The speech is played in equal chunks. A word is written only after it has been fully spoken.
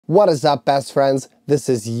What is up, best friends? This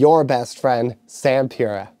is your best friend, Sam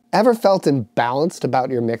Pura. Ever felt imbalanced about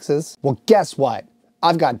your mixes? Well, guess what?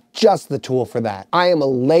 I've got just the tool for that. I am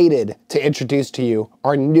elated to introduce to you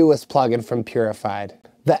our newest plugin from Purafied,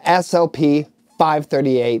 the SLP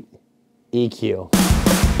 538 EQ.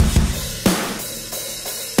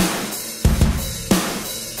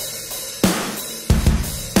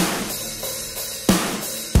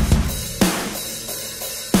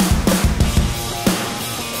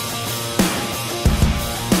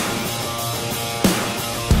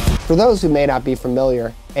 For those who may not be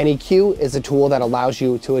familiar, an EQ is a tool that allows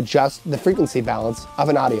you to adjust the frequency balance of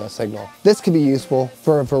an audio signal. This can be useful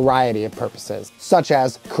for a variety of purposes, such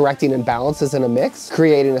as correcting imbalances in a mix,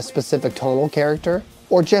 creating a specific tonal character,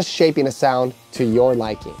 or just shaping a sound to your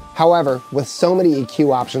liking. However, with so many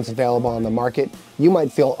EQ options available on the market, you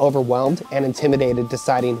might feel overwhelmed and intimidated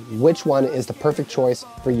deciding which one is the perfect choice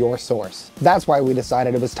for your source. That's why we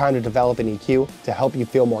decided it was time to develop an EQ to help you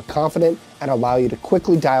feel more confident and allow you to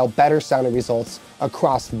quickly dial better sounding results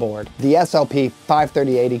across the board. The SLP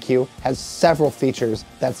 538 EQ has several features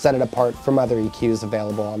that set it apart from other EQs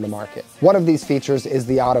available on the market. One of these features is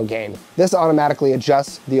the auto gain. This automatically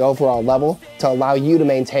adjusts the overall level to allow you to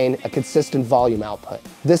maintain a consistent volume output.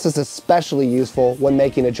 This is especially useful when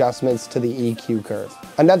making adjustments to the EQ curve.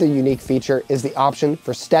 Another unique feature is the option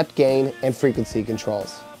for stepped gain and frequency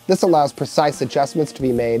controls. This allows precise adjustments to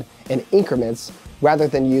be made in increments rather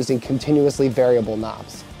than using continuously variable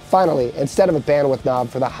knobs. Finally, instead of a bandwidth knob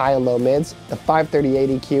for the high and low mids, the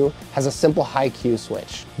 538 EQ has a simple high Q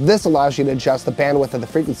switch. This allows you to adjust the bandwidth of the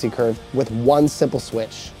frequency curve with one simple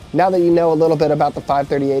switch. Now that you know a little bit about the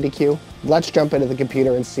 538 EQ, let's jump into the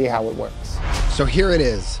computer and see how it works. So here it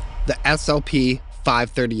is, the SLP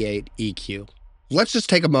 538 EQ. Let's just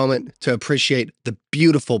take a moment to appreciate the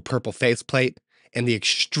beautiful purple faceplate and the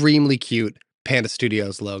extremely cute Panda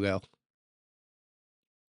Studios logo.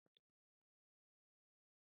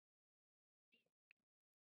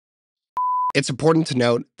 It's important to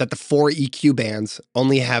note that the 4 EQ bands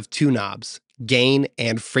only have 2 knobs, gain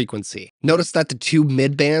and frequency. Notice that the 2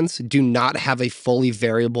 mid bands do not have a fully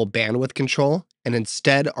variable bandwidth control and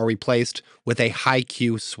instead are replaced with a high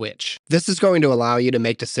Q switch. This is going to allow you to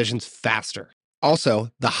make decisions faster. Also,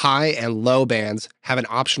 the high and low bands have an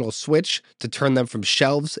optional switch to turn them from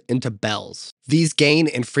shelves into bells. These gain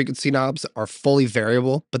and frequency knobs are fully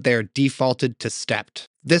variable, but they are defaulted to stepped.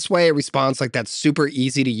 This way it responds like that super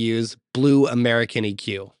easy to use blue American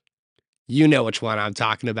EQ. You know which one I'm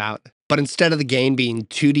talking about. But instead of the gain being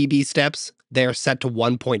 2 dB steps, they are set to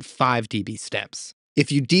 1.5 dB steps.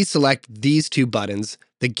 If you deselect these 2 buttons,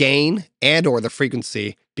 the gain and/or the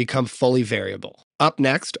frequency become fully variable. Up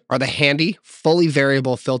next are the handy, fully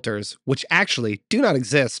variable filters, which actually do not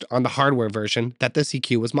exist on the hardware version that this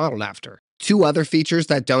EQ was modeled after. 2 other features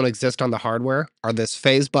that don't exist on the hardware are this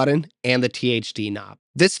phase button and the THD knob.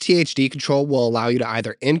 This THD control will allow you to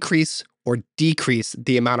either increase or decrease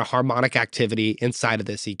the amount of harmonic activity inside of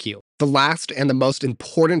this EQ. The last and the most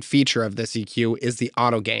important feature of this EQ is the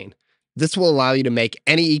auto gain. This will allow you to make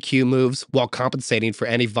any EQ moves while compensating for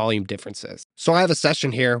any volume differences. So I have a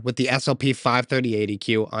session here with the SLP 538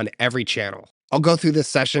 EQ on every channel. I'll go through this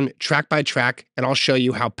session track by track and I'll show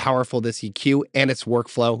you how powerful this EQ and its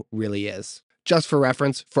workflow really is. Just for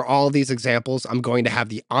reference, for all of these examples, I'm going to have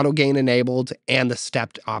the auto gain enabled and the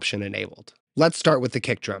stepped option enabled. Let's start with the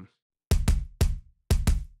kick drum.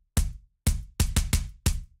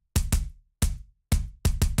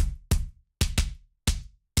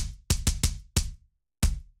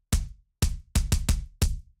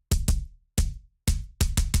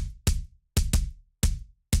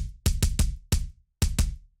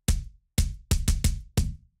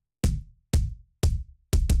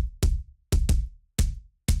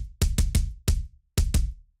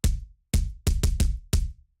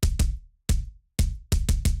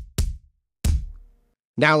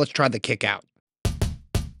 Now let's try the kick out.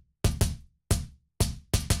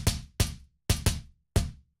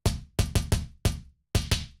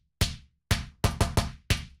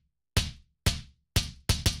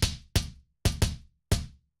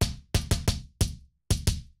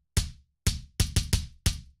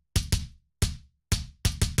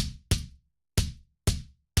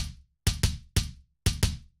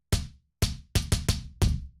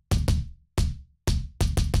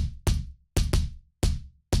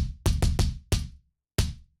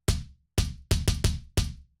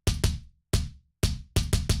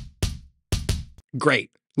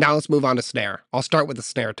 Great. Now let's move on to snare. I'll start with the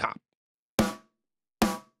snare top.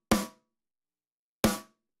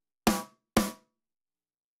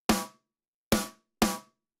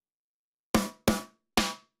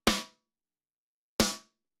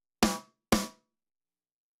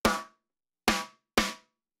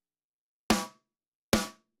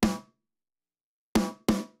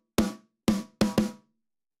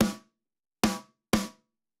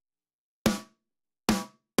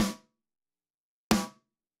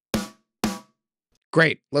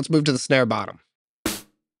 Great, let's move to the snare bottom.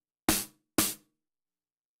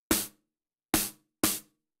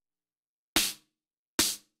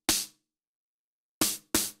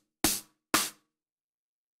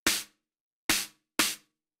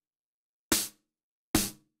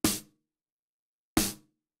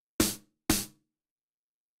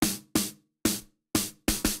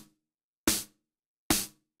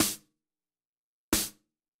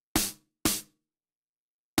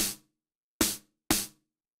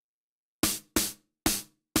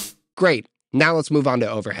 Great, now let's move on to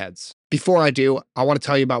overheads. Before I do, I want to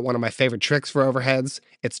tell you about one of my favorite tricks for overheads.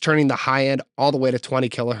 It's turning the high end all the way to 20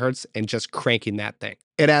 kilohertz and just cranking that thing.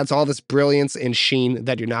 It adds all this brilliance and sheen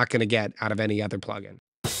that you're not going to get out of any other plugin.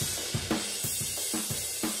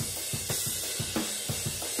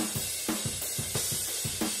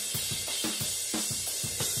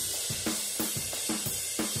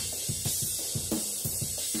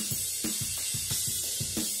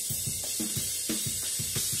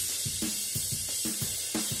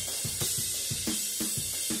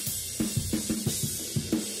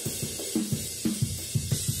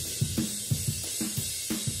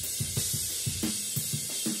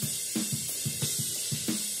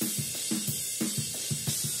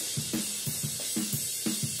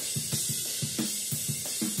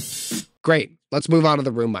 Great, let's move on to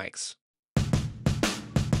the room mics.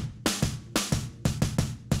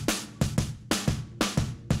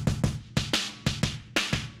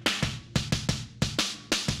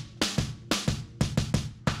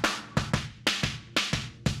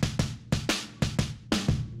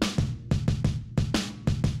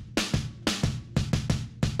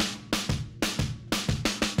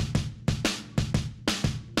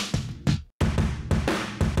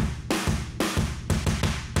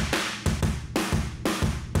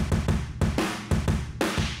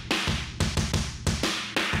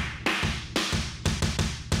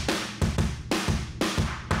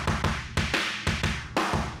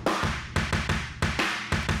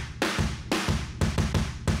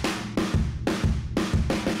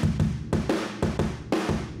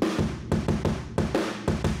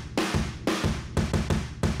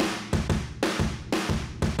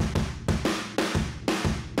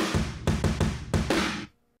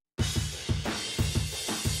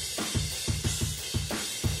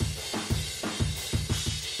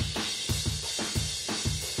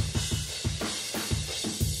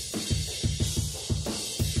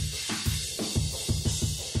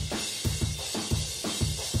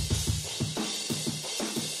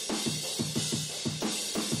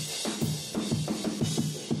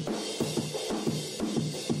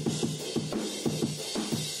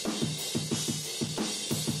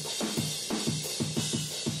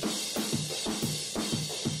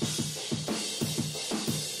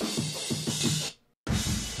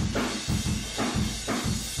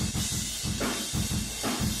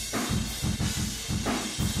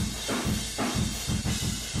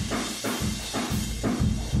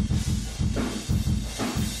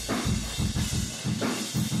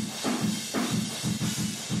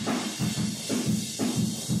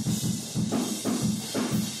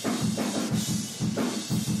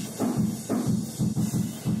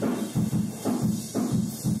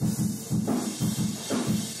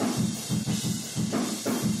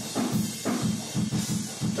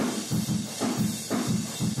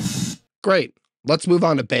 Great, let's move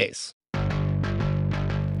on to bass.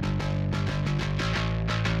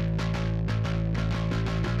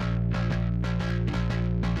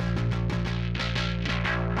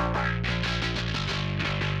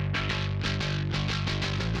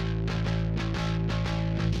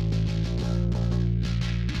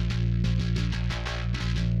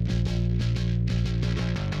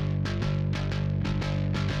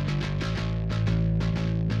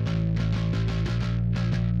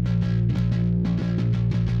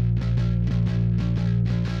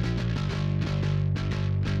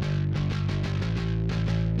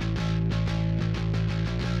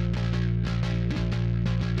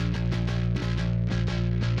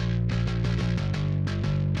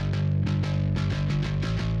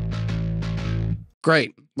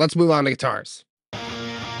 Great, let's move on to guitars.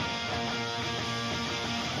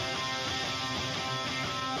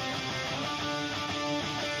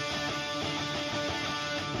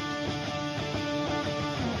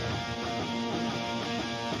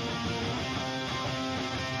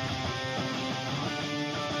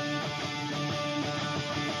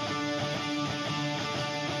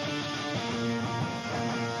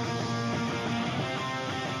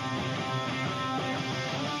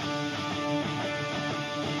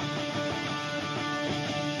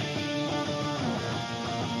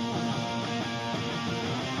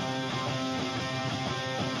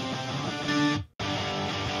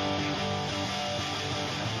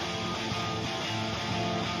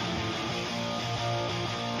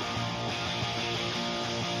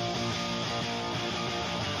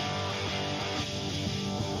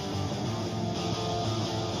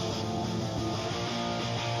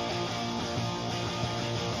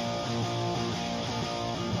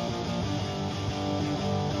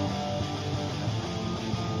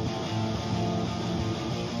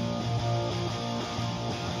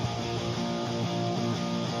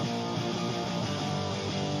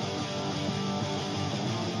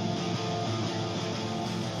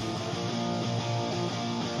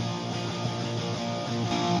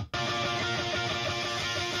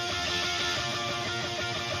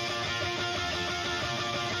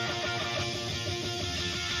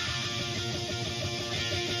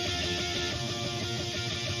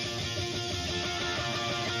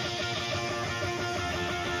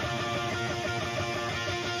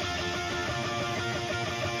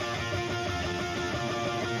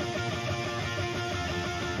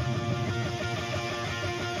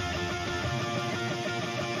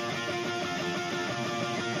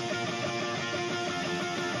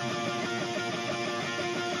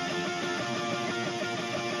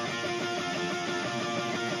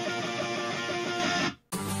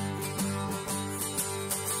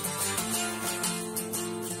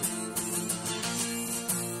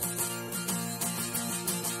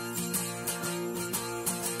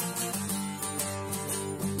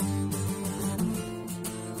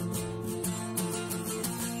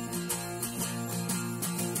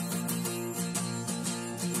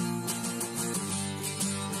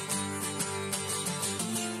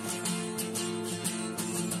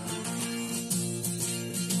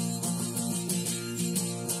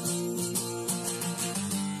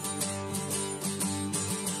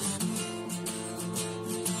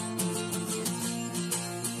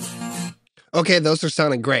 Okay, those are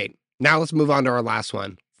sounding great. Now let's move on to our last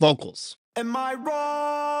one, vocals. Am I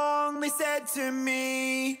wrong? They said to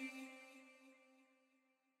me,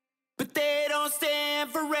 but they don't stand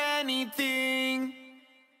for anything.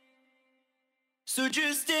 So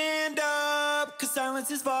just stand up, 'cause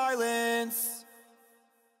silence is violence.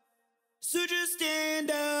 So just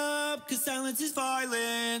stand up, 'cause silence is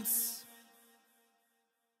violence.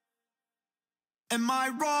 Am I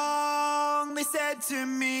wrong? They said to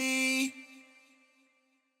me,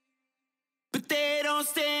 but they don't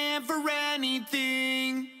stand for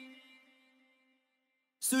anything.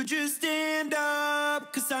 So just stand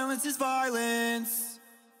up, 'cause silence is violence.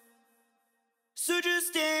 So just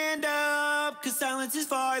stand up, 'cause silence is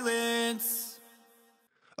violence.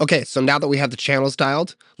 Okay, so now that we have the channels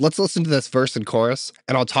dialed, let's listen to this verse and chorus,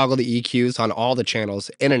 and I'll toggle the EQs on all the channels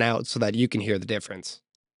in and out so that you can hear the difference.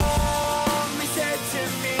 They said to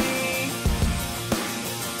me,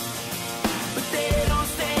 but they don't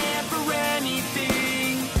stand for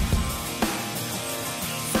anything.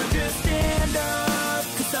 So just stand up,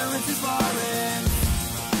 'cause silence is violence.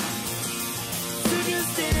 So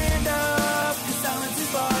just stand up, 'cause silence is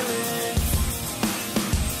violence.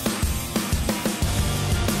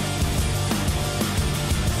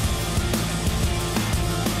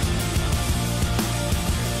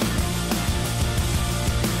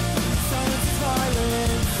 Silence is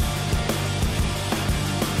violence.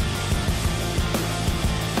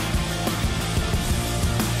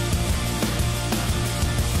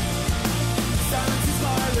 Silence is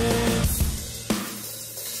violence.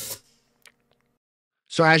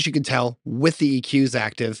 So as you can tell, with the EQs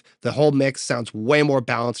active, the whole mix sounds way more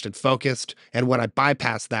balanced and focused, and when I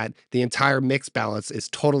bypass that, the entire mix balance is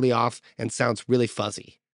totally off and sounds really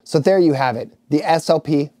fuzzy. So there you have it, the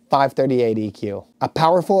SLP 538 EQ. A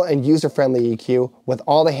powerful and user-friendly EQ with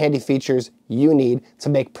all the handy features you need to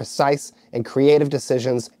make precise and creative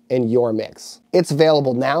decisions in your mix. It's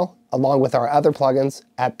available now, along with our other plugins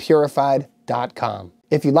at purified.com.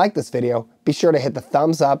 If you like this video, be sure to hit the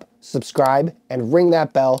thumbs up, subscribe, and ring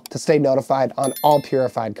that bell to stay notified on all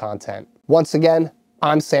Purified content. Once again,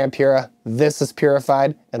 I'm Sam Pura, this is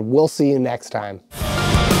Purified, and we'll see you next time.